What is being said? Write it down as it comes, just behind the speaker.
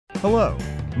Hello,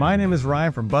 my name is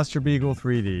Ryan from Buster Beagle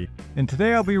 3D, and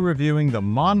today I'll be reviewing the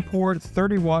Monport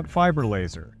 30-watt fiber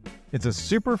laser. It's a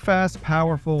super fast,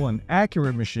 powerful, and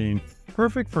accurate machine,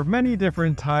 perfect for many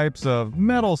different types of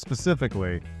metal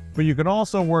specifically, but you can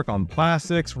also work on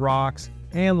plastics, rocks,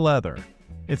 and leather.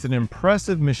 It's an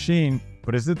impressive machine,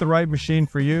 but is it the right machine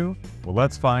for you? Well,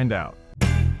 let's find out.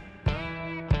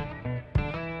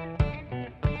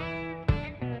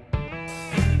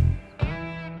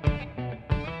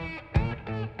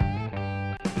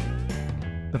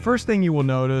 The first thing you will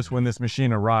notice when this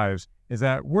machine arrives is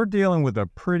that we're dealing with a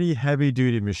pretty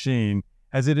heavy-duty machine,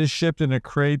 as it is shipped in a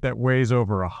crate that weighs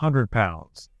over 100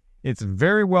 pounds. It's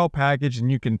very well packaged,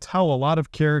 and you can tell a lot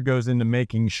of care goes into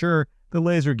making sure the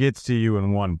laser gets to you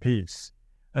in one piece.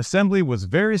 Assembly was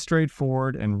very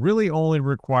straightforward and really only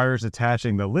requires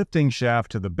attaching the lifting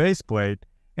shaft to the base plate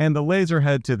and the laser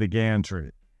head to the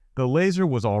gantry. The laser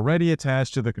was already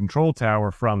attached to the control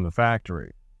tower from the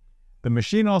factory. The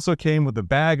machine also came with a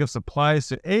bag of supplies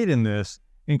to aid in this,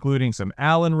 including some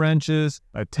Allen wrenches,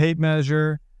 a tape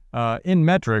measure, in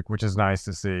metric, which is nice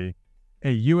to see,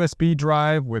 a USB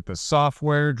drive with the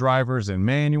software, drivers, and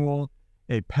manual,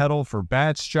 a pedal for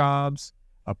batch jobs,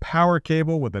 a power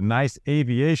cable with a nice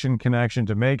aviation connection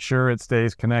to make sure it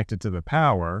stays connected to the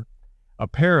power, a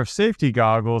pair of safety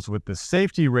goggles with the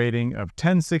safety rating of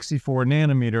 1064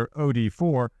 nanometer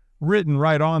OD4 written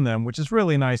right on them, which is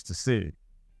really nice to see.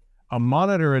 A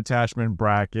monitor attachment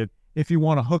bracket if you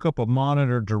want to hook up a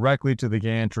monitor directly to the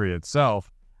gantry itself.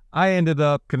 I ended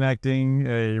up connecting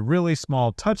a really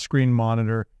small touchscreen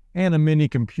monitor and a mini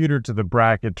computer to the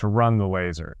bracket to run the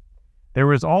laser.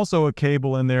 There is also a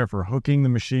cable in there for hooking the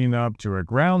machine up to a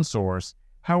ground source.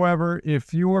 However,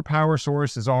 if your power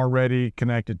source is already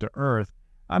connected to Earth,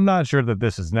 I'm not sure that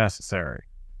this is necessary.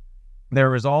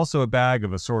 There is also a bag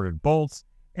of assorted bolts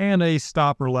and a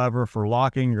stopper lever for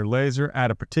locking your laser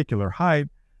at a particular height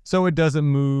so it doesn't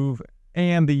move,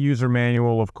 and the user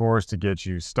manual, of course, to get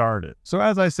you started. So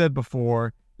as I said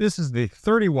before, this is the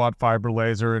 30-watt fiber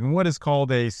laser in what is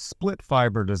called a split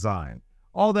fiber design.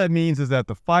 All that means is that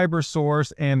the fiber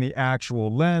source and the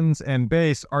actual lens and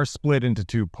base are split into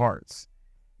two parts.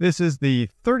 This is the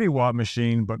 30-watt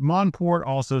machine, but Monport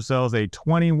also sells a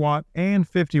 20-watt and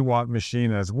 50-watt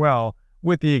machine as well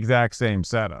with the exact same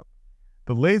setup.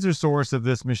 The laser source of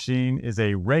this machine is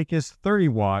a Racus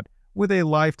 30-watt with a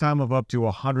lifetime of up to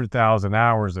 100,000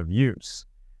 hours of use.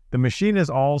 The machine is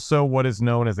also what is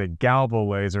known as a Galvo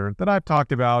laser that I've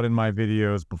talked about in my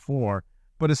videos before,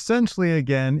 but essentially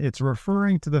again it's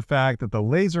referring to the fact that the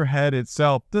laser head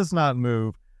itself does not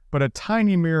move, but a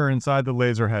tiny mirror inside the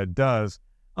laser head does,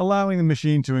 allowing the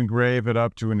machine to engrave it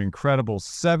up to an incredible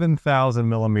 7,000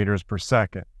 millimeters per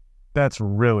second. That's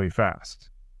really fast.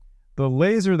 The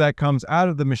laser that comes out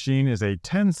of the machine is a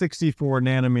 1064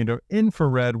 nanometer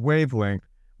infrared wavelength,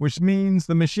 which means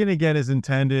the machine again is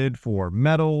intended for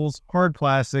metals, hard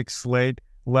plastics, slate,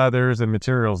 leathers, and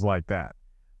materials like that.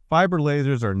 Fiber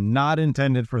lasers are not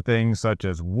intended for things such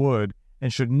as wood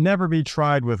and should never be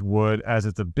tried with wood as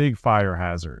it's a big fire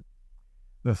hazard.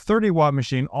 The 30-watt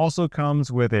machine also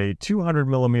comes with a 200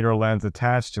 millimeter lens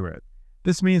attached to it.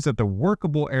 This means that the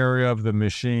workable area of the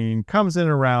machine comes in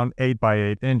around 8 by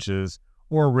 8 inches,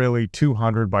 or really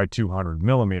 200 by 200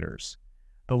 millimeters.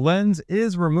 The lens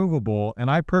is removable, and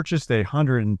I purchased a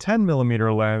 110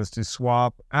 millimeter lens to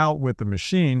swap out with the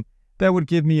machine that would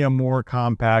give me a more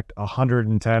compact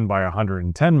 110 by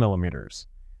 110 millimeters.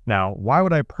 Now, why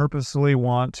would I purposely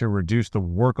want to reduce the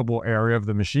workable area of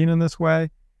the machine in this way?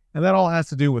 And that all has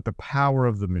to do with the power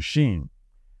of the machine.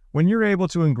 When you're able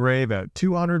to engrave at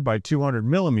 200 by 200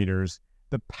 millimeters,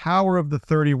 the power of the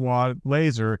 30-watt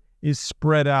laser is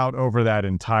spread out over that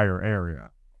entire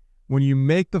area. When you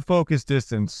make the focus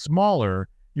distance smaller,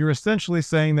 you're essentially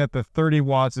saying that the 30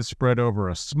 watts is spread over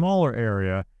a smaller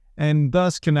area and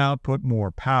thus can output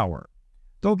more power.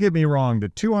 Don't get me wrong, the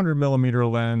 200 millimeter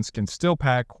lens can still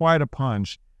pack quite a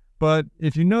punch, but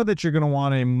if you know that you're going to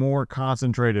want a more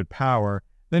concentrated power,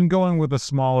 then going with a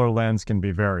smaller lens can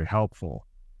be very helpful.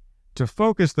 To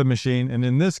focus the machine, and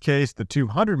in this case the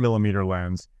 200 millimeter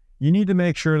lens, you need to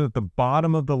make sure that the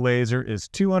bottom of the laser is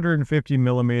 250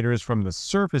 millimeters from the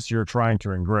surface you're trying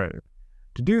to engrave.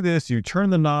 To do this, you turn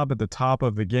the knob at the top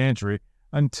of the gantry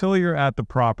until you're at the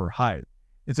proper height.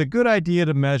 It's a good idea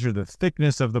to measure the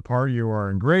thickness of the part you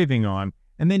are engraving on,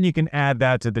 and then you can add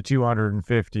that to the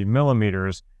 250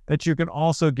 millimeters that you can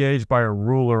also gauge by a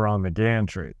ruler on the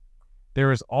gantry.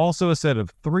 There is also a set of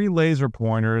 3 laser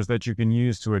pointers that you can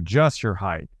use to adjust your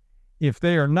height. If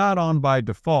they are not on by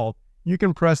default, you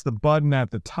can press the button at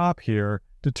the top here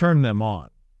to turn them on.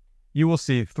 you will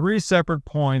see 3 separate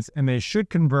points and they should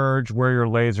converge where your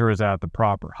laser is at the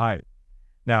proper height.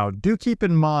 Now, do keep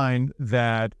in mind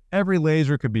that every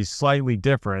laser could be slightly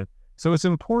different, so it's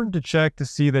important to check to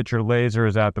see that your laser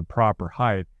is at the proper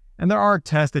height. And there are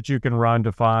tests that you can run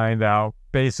to find out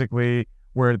basically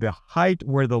where the height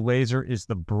where the laser is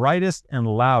the brightest and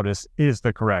loudest is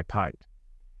the correct height.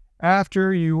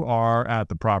 After you are at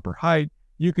the proper height,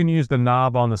 you can use the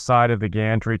knob on the side of the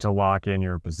gantry to lock in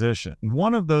your position.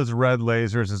 One of those red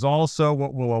lasers is also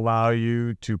what will allow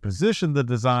you to position the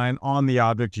design on the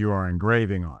object you are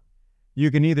engraving on. You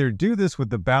can either do this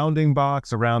with the bounding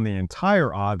box around the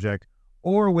entire object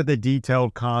or with a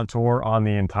detailed contour on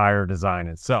the entire design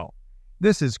itself.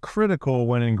 This is critical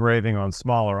when engraving on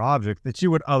smaller objects that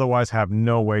you would otherwise have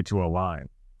no way to align.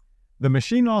 The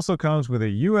machine also comes with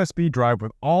a USB drive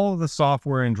with all of the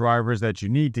software and drivers that you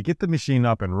need to get the machine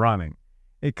up and running.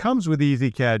 It comes with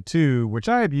EasyCAD 2, which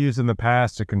I have used in the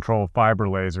past to control fiber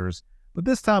lasers, but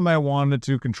this time I wanted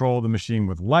to control the machine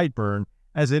with Lightburn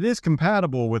as it is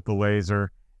compatible with the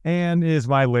laser and is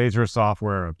my laser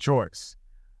software of choice.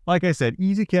 Like I said,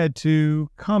 EasyCAD 2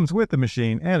 comes with the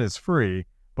machine and is free,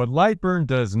 but Lightburn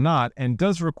does not and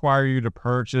does require you to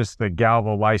purchase the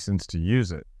Galvo license to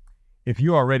use it. If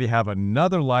you already have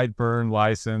another Lightburn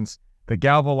license, the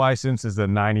Galvo license is a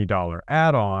 $90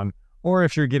 add-on, or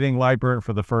if you're getting Lightburn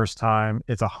for the first time,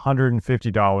 it's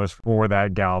 $150 for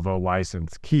that Galvo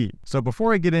license key. So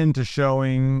before I get into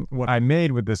showing what I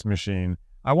made with this machine,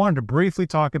 I wanted to briefly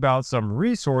talk about some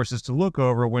resources to look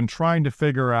over when trying to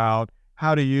figure out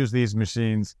how to use these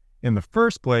machines in the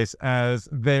first place, as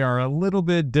they are a little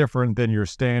bit different than your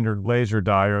standard laser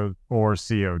diode or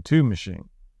CO2 machine.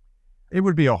 It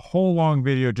would be a whole long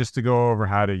video just to go over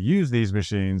how to use these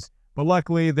machines, but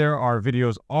luckily there are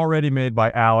videos already made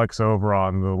by Alex over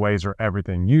on the Laser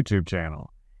Everything YouTube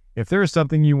channel. If there is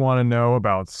something you want to know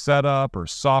about setup or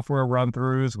software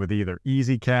run-throughs with either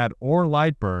EasyCAD or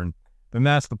Lightburn, then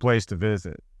that's the place to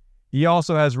visit. He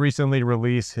also has recently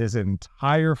released his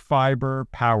entire fiber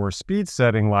power speed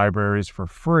setting libraries for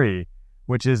free,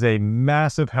 which is a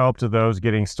massive help to those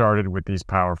getting started with these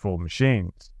powerful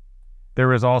machines.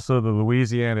 There is also the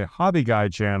Louisiana Hobby Guy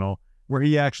channel, where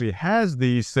he actually has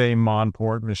these same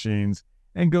Monport machines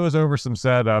and goes over some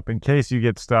setup in case you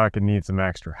get stuck and need some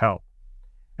extra help.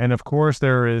 And of course,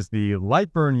 there is the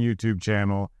Lightburn YouTube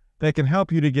channel that can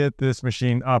help you to get this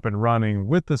machine up and running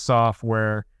with the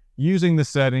software using the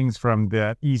settings from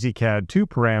the EasyCAD 2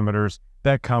 parameters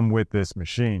that come with this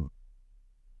machine.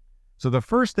 So the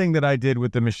first thing that I did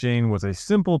with the machine was a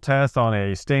simple test on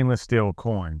a stainless steel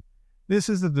coin. This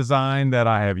is the design that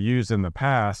I have used in the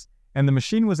past, and the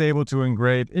machine was able to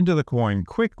engrave into the coin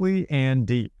quickly and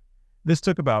deep. This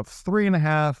took about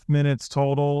 3.5 minutes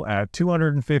total at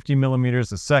 250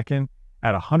 millimeters a second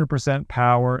at 100%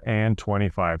 power and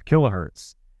 25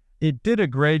 kilohertz. It did a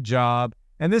great job,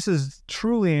 and this is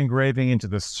truly engraving into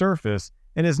the surface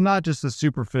and is not just a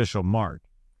superficial mark.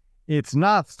 It's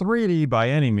not 3D by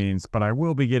any means, but I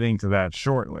will be getting to that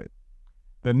shortly.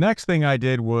 The next thing I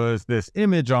did was this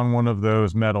image on one of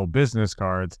those metal business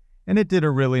cards, and it did a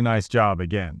really nice job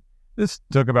again. This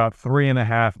took about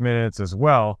 3.5 minutes as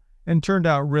well, and turned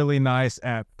out really nice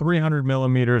at 300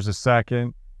 millimeters a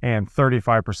second and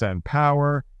 35%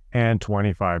 power and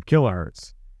 25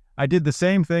 kilohertz. I did the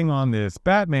same thing on this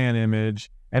Batman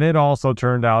image, and it also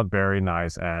turned out very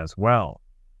nice as well.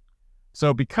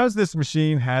 So because this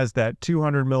machine has that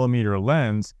 200 millimeter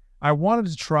lens, I wanted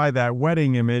to try that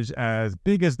wedding image as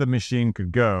big as the machine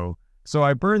could go, so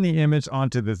I burned the image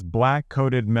onto this black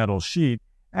coated metal sheet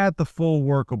at the full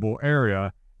workable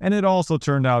area, and it also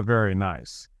turned out very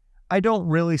nice. I don't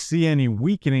really see any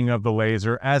weakening of the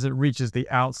laser as it reaches the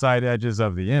outside edges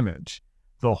of the image.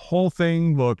 The whole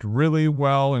thing looked really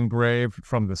well engraved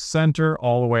from the center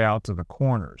all the way out to the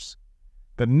corners.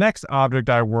 The next object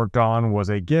I worked on was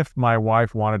a gift my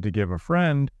wife wanted to give a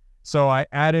friend, so I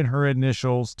added her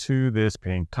initials to this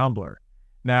pink tumbler.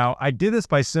 Now, I did this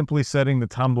by simply setting the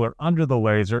tumbler under the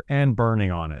laser and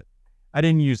burning on it. I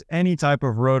didn't use any type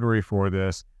of rotary for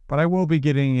this, but I will be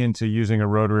getting into using a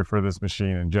rotary for this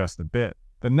machine in just a bit.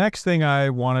 The next thing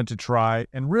I wanted to try,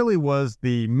 and really was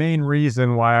the main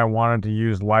reason why I wanted to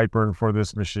use Lightburn for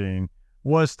this machine,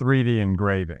 was 3D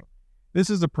engraving. This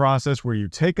is a process where you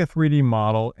take a 3D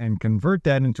model and convert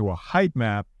that into a height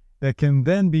map that can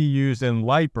then be used in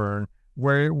Lightburn,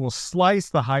 where it will slice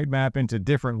the height map into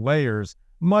different layers,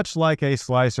 much like a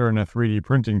slicer in a 3D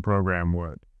printing program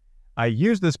would. I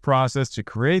used this process to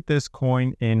create this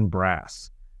coin in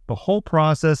brass. The whole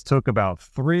process took about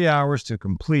 3 hours to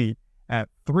complete at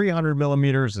 300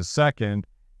 millimeters a second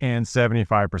and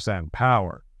 75%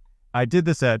 power. I did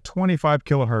this at 25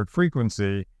 kilohertz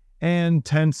frequency and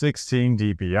 1016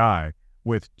 dpi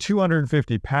with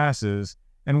 250 passes,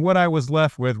 and what I was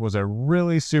left with was a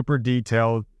really super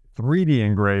detailed 3D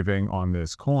engraving on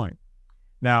this coin.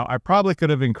 Now, I probably could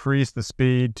have increased the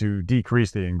speed to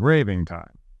decrease the engraving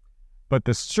time, but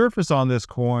the surface on this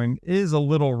coin is a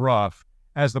little rough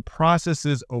as the process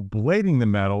is oblating the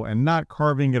metal and not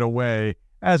carving it away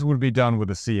as would be done with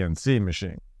a CNC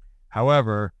machine.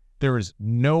 However, there is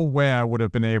no way I would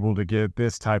have been able to get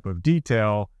this type of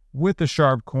detail with the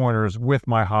sharp corners with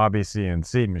my hobby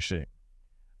CNC machine.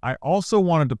 I also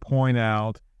wanted to point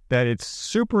out that it's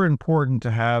super important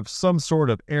to have some sort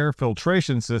of air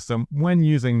filtration system when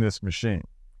using this machine.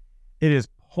 It is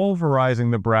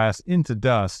pulverizing the brass into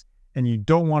dust, and you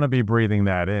don't want to be breathing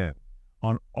that in.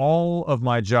 On all of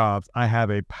my jobs, I have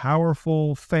a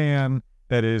powerful fan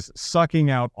that is sucking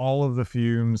out all of the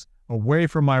fumes away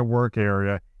from my work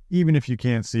area, even if you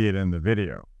can't see it in the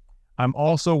video. I'm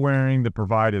also wearing the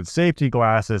provided safety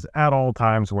glasses at all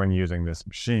times when using this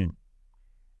machine.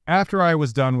 After I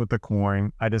was done with the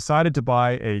coin, I decided to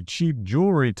buy a cheap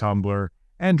jewelry tumbler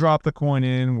and drop the coin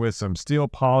in with some steel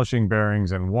polishing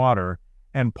bearings and water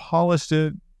and polished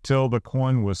it till the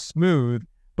coin was smooth,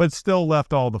 but still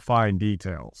left all the fine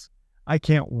details. I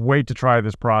can't wait to try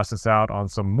this process out on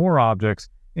some more objects,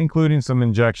 including some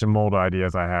injection mold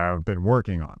ideas I have been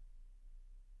working on.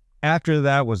 After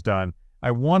that was done, I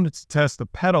wanted to test the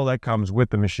pedal that comes with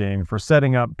the machine for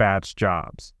setting up batch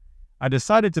jobs. I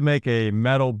decided to make a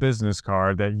metal business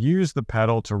card that used the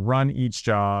pedal to run each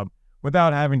job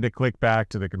without having to click back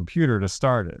to the computer to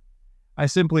start it. I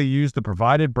simply used the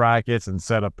provided brackets and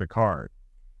set up the card.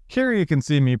 Here you can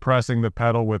see me pressing the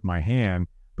pedal with my hand,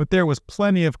 but there was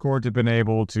plenty of cord to have been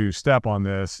able to step on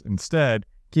this instead,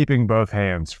 keeping both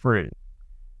hands free.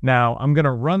 Now, I'm going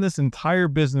to run this entire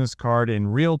business card in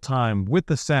real time with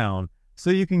the sound so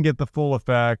you can get the full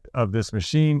effect of this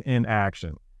machine in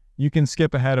action. You can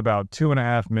skip ahead about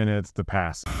 2.5 minutes to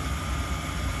pass.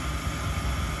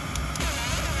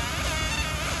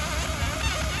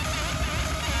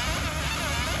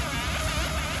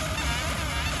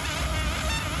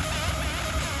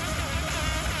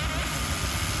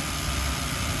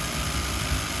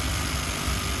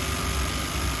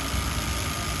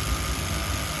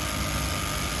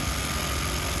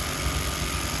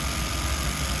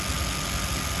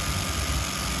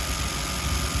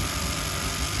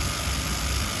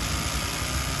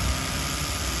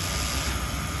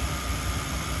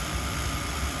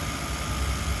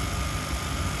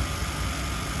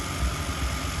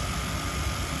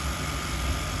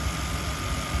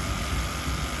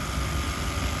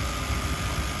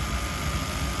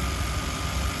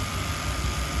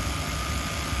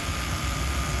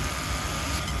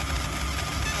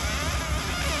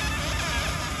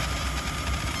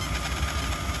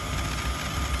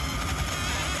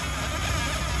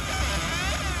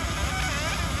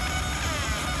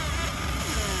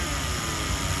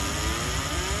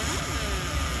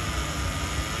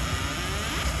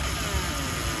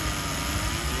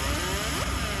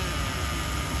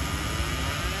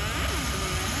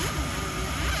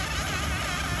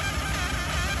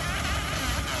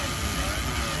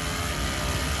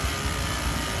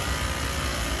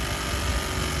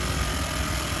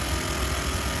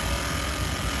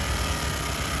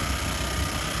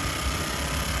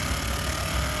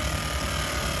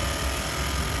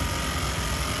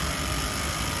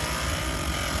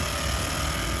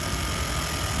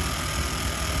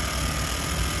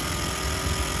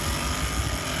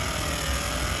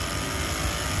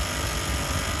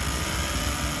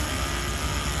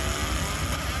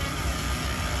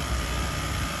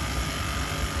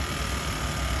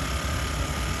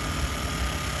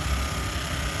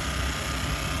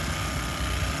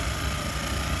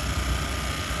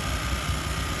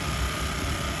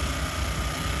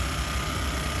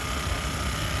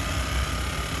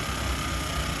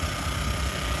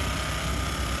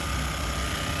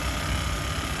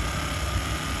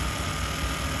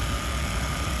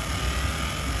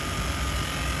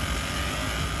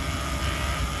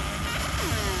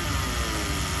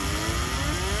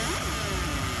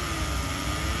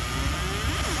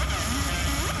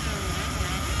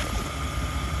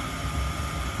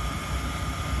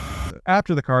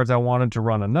 After the cards, I wanted to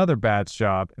run another batch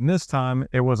job, and this time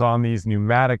it was on these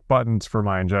pneumatic buttons for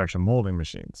my injection molding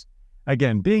machines.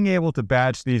 Again, being able to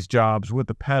batch these jobs with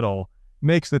the pedal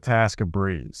makes the task a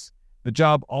breeze. The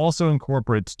job also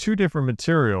incorporates two different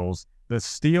materials, the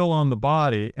steel on the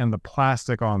body and the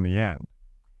plastic on the end.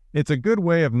 It's a good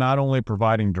way of not only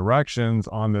providing directions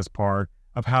on this part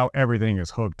of how everything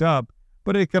is hooked up,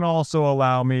 but it can also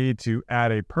allow me to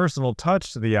add a personal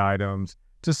touch to the items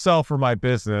to sell for my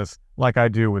business like I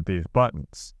do with these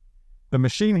buttons. The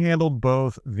machine handled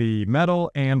both the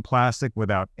metal and plastic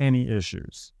without any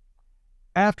issues.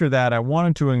 After that, I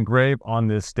wanted to engrave on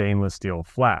this stainless steel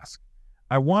flask.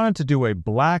 I wanted to do a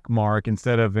black mark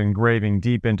instead of engraving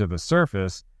deep into the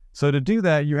surface, so to do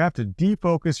that you have to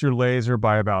defocus your laser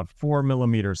by about 4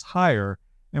 millimeters higher,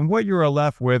 and what you are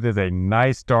left with is a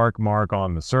nice dark mark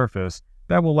on the surface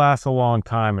that will last a long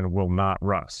time and will not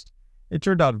rust. It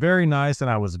turned out very nice and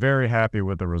I was very happy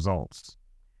with the results.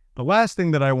 The last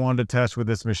thing that I wanted to test with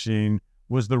this machine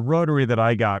was the rotary that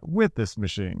I got with this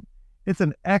machine. It's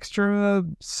an extra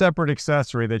separate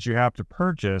accessory that you have to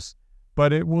purchase,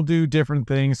 but it will do different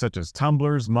things such as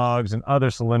tumblers, mugs, and other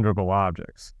cylindrical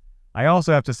objects. I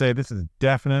also have to say this is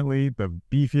definitely the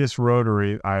beefiest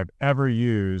rotary I've ever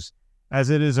used, as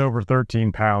it is over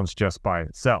 13 pounds just by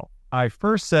itself. I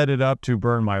first set it up to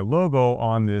burn my logo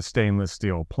on this stainless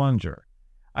steel plunger.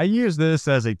 I used this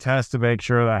as a test to make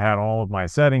sure that I had all of my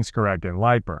settings correct in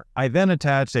Lightburn. I then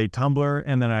attached a tumbler,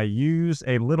 and then I used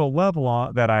a little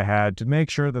level that I had to make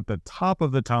sure that the top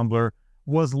of the tumbler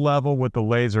was level with the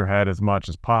laser head as much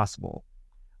as possible.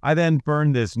 I then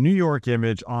burned this New York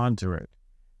image onto it.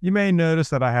 You may notice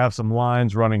that I have some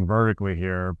lines running vertically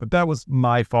here, but that was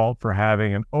my fault for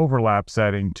having an overlap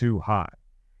setting too high.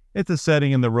 It's a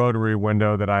setting in the rotary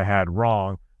window that I had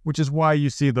wrong, which is why you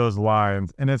see those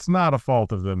lines, and it's not a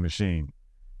fault of the machine.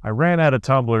 I ran out of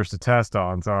tumblers to test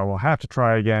on, so I will have to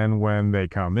try again when they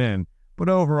come in, but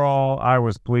overall, I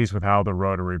was pleased with how the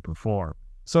rotary performed.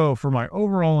 So for my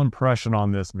overall impression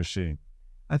on this machine,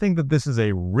 I think that this is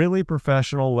a really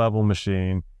professional level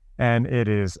machine, and it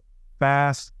is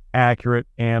fast, accurate,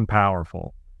 and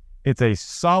powerful. It's a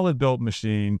solid built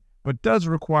machine, but does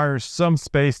require some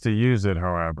space to use it,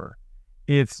 however.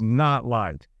 It's not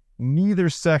light. Neither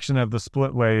section of the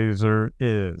split laser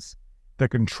is. The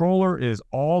controller is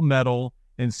all metal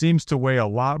and seems to weigh a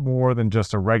lot more than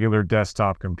just a regular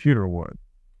desktop computer would.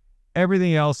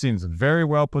 Everything else seems very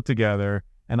well put together,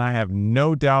 and I have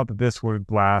no doubt that this would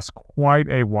last quite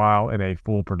a while in a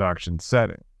full production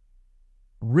setting.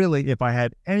 Really, if I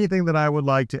had anything that I would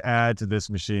like to add to this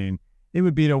machine, it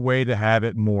would be a way to have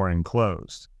it more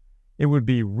enclosed. It would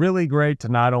be really great to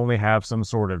not only have some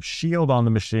sort of shield on the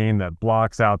machine that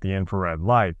blocks out the infrared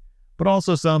light, but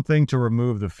also something to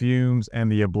remove the fumes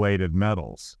and the ablated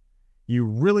metals. You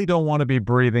really don't want to be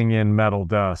breathing in metal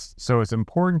dust, so it's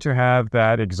important to have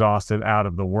that exhausted out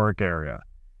of the work area.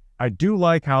 I do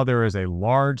like how there is a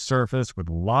large surface with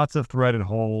lots of threaded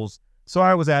holes, so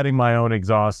I was adding my own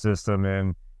exhaust system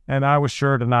in, and I was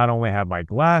sure to not only have my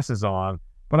glasses on,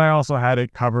 but I also had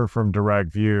it covered from direct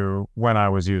view when I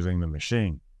was using the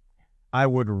machine. I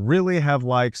would really have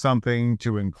liked something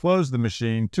to enclose the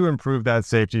machine to improve that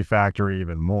safety factor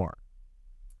even more.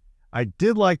 I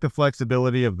did like the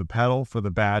flexibility of the pedal for the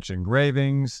batch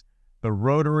engravings. The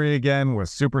rotary again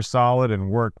was super solid and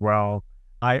worked well.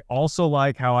 I also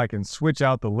like how I can switch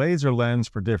out the laser lens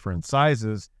for different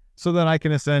sizes so that I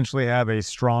can essentially have a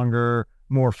stronger,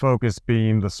 more focused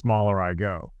beam the smaller I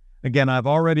go. Again, I've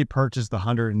already purchased the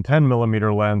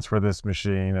 110mm lens for this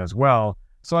machine as well,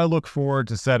 so I look forward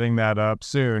to setting that up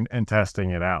soon and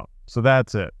testing it out. So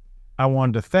that's it. I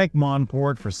wanted to thank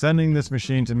Monport for sending this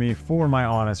machine to me for my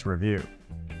honest review.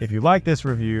 If you like this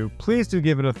review, please do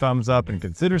give it a thumbs up and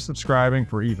consider subscribing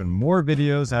for even more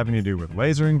videos having to do with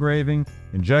laser engraving,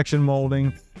 injection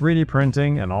molding, 3D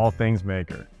printing, and all things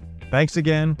maker. Thanks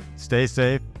again, stay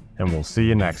safe, and we'll see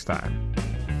you next time.